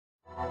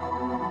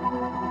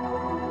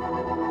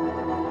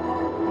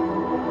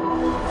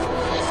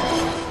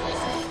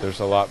there's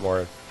a lot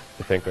more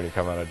to think when you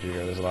come out of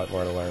junior. There's a lot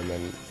more to learn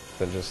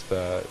than just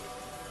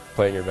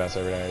playing your best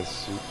every night.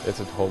 It's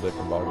a whole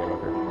different ballgame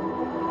up here.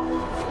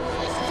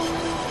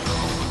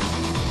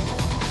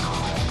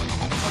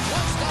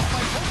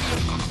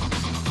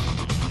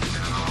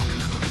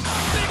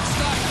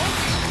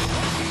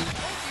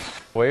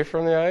 Away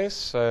from the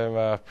ice, I'm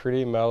a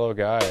pretty mellow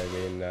guy. I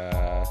mean,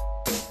 I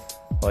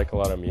like a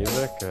lot of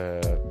music,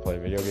 play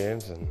video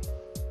games, and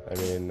I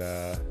mean,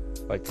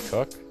 like to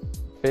cook.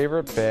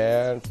 Favorite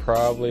band,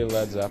 probably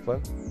Led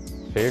Zeppelin.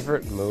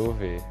 Favorite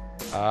movie,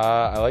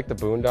 I like the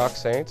Boondock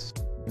Saints.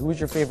 Who was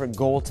your favorite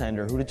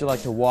goaltender? Who did you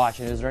like to watch?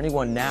 And is there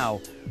anyone now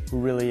who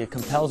really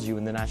compels you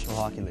in the National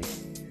Hockey League?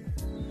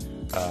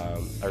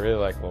 I really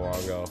like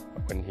Luongo.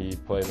 When he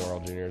played in the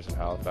World Juniors in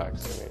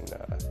Halifax, I mean,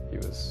 he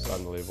was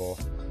unbelievable.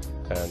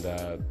 And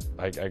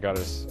I got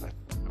his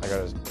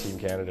Team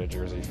Canada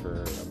jersey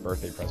for a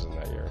birthday present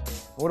that year.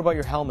 What about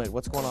your helmet?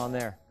 What's going on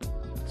there?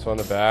 So on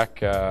the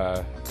back,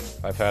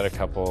 I've had a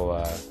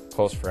couple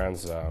close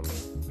friends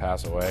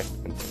pass away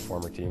and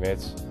former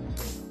teammates.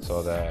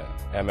 So the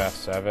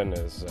MF7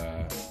 is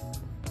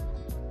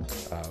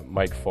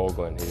Mike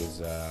Foglin.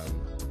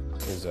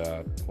 He's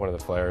one of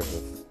the players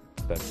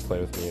that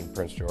played with me in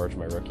Prince George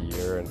my rookie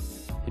year, and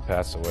he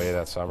passed away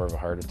that summer of a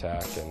heart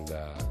attack, and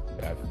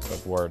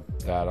I've worn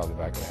that on the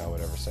back of my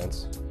helmet ever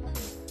since.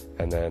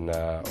 And then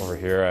over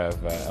here I have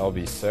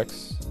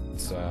LB6.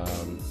 It's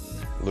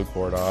Luke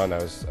Bourdon. I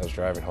was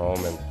driving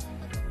home and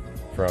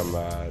from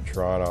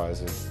Toronto. I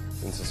was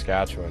in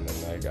Saskatchewan,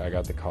 and I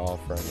got the call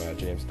from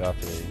James Duff,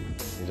 and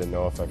he didn't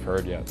know if I've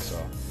heard yet. So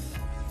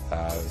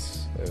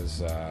it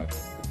was a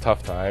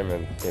tough time,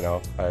 and you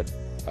know I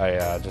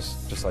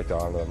just like to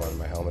honor them on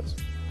my helmets.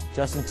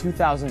 Justin,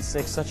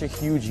 2006, such a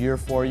huge year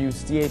for you.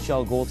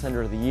 CHL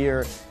Goaltender of the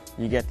Year.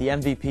 You get the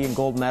MVP and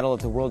gold medal at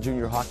the World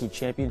Junior Hockey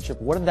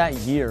Championship. What did that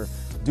year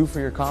do for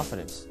your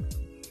confidence?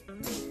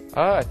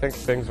 I think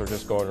things were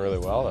just going really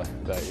well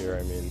that year.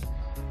 I mean,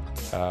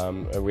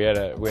 we had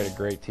a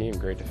great team,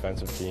 great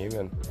defensive team,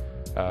 and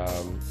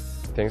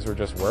things were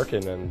just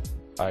working. And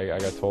I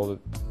got told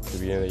at the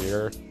beginning of the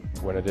year,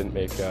 when I didn't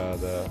make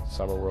the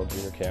Summer World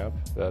Junior Camp,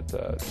 that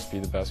just be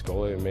the best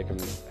goalie and make them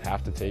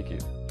have to take you.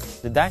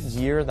 Did that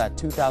year, that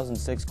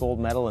 2006 gold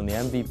medal and the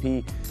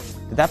MVP,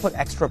 did that put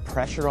extra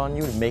pressure on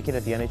you to make it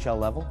at the NHL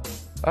level?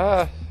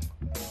 I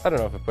don't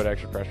know if it put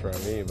extra pressure on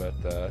me, but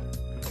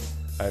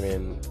I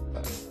mean,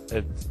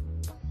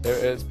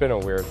 it's been a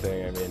weird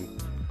thing. I mean,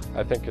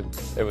 I think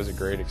it was a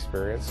great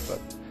experience, but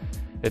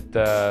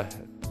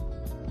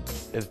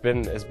it's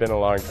been a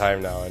long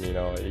time now, and you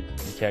know you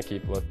can't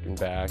keep looking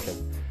back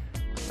and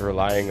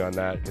relying on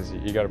that, because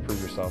you got to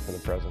prove yourself in the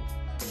present.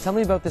 Tell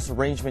me about this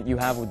arrangement you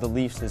have with the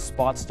Leafs, this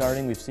spot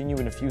starting. We've seen you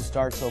in a few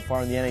starts so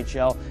far in the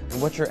NHL,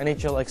 and what's your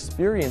NHL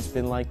experience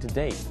been like to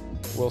date?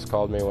 Will's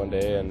called me one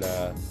day and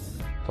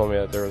told me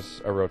that there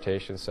was a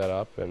rotation set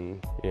up,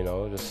 and you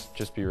know,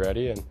 just be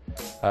ready. And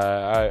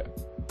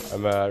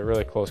I'm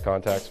really close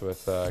contacts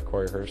with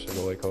Corey Hirsch, the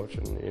goalie coach,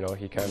 and you know,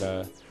 he kind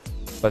of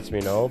lets me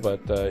know, but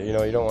you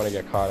know, you don't want to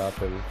get caught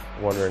up in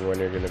wondering when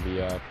you're going to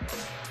be up.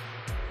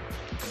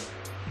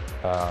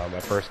 My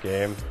first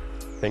game,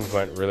 things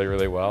went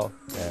really well,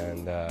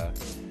 and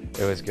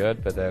it was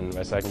good. But then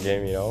my second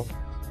game, you know,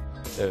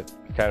 it's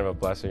kind of a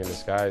blessing in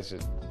disguise.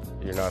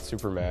 You're not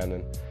Superman,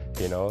 and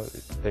you know,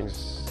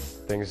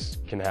 things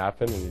can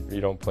happen, and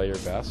you don't play your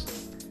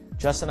best.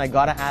 Justin, I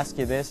gotta ask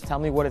you this. Tell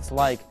me what it's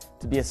like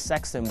to be a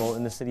sex symbol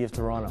in the city of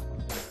Toronto.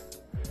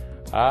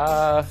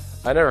 I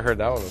never heard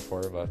that one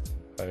before, but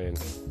I mean,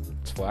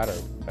 it's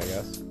flattering, I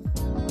guess.